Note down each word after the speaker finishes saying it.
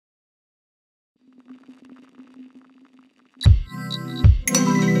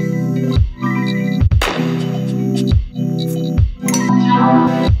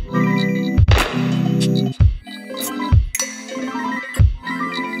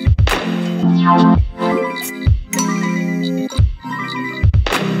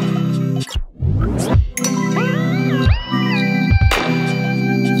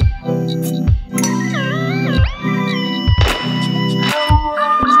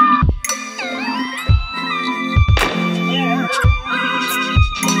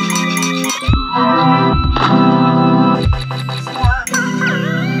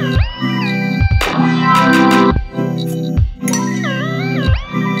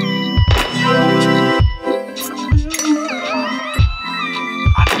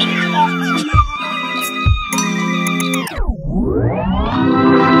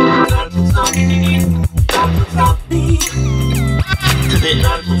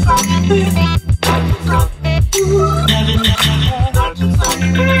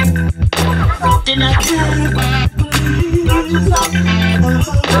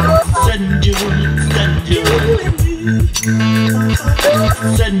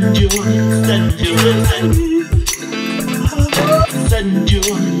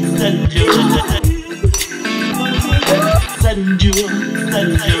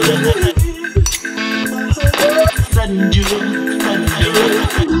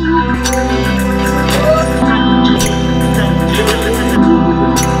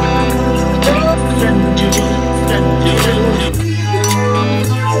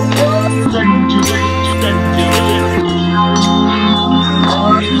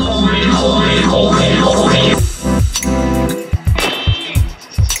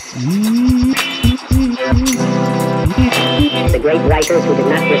The great writers who did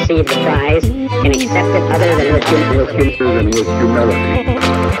not receive the prize can accept it other than with humility.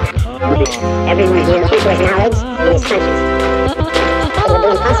 Everyone here who acknowledge in his conscience.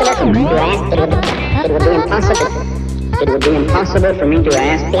 It would be impossible for me to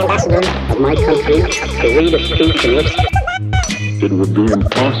ask the ambassador of my country to read a speech in which it would be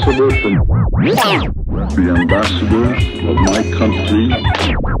impossible for the ambassador of my country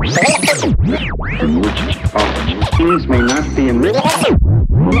in which things may not be in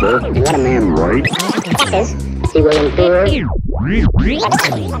what a man writes. He will endure.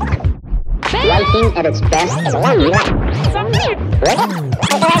 Writing at its best is writing.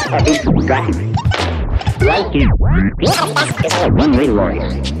 One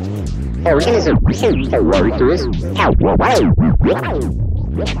life. Organism. A writer is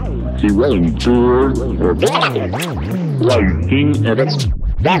he will endure writing at its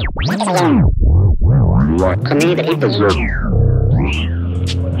best.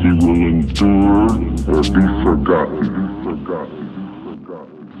 He will endure or be forgotten.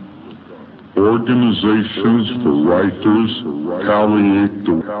 Organizations for writers palliate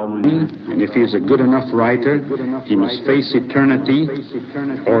the and if he is a good enough writer, he must face eternity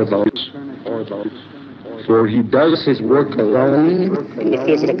or for he does his work alone. And if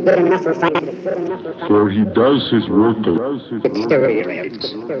he is a good enough writer, for he does his work alone.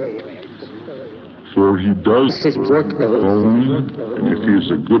 For he does his work alone, and if he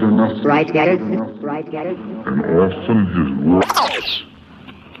is a good enough writer, and often his work.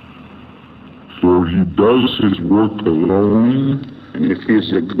 For he does his work alone, and if he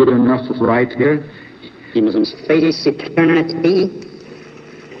is a good enough writer, he must face eternity,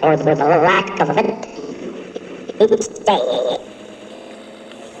 or the lack of it each day.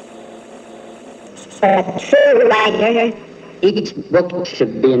 For a true writer, each book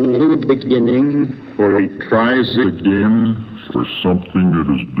should be a new beginning, for he tries again for something that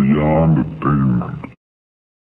is beyond attainment.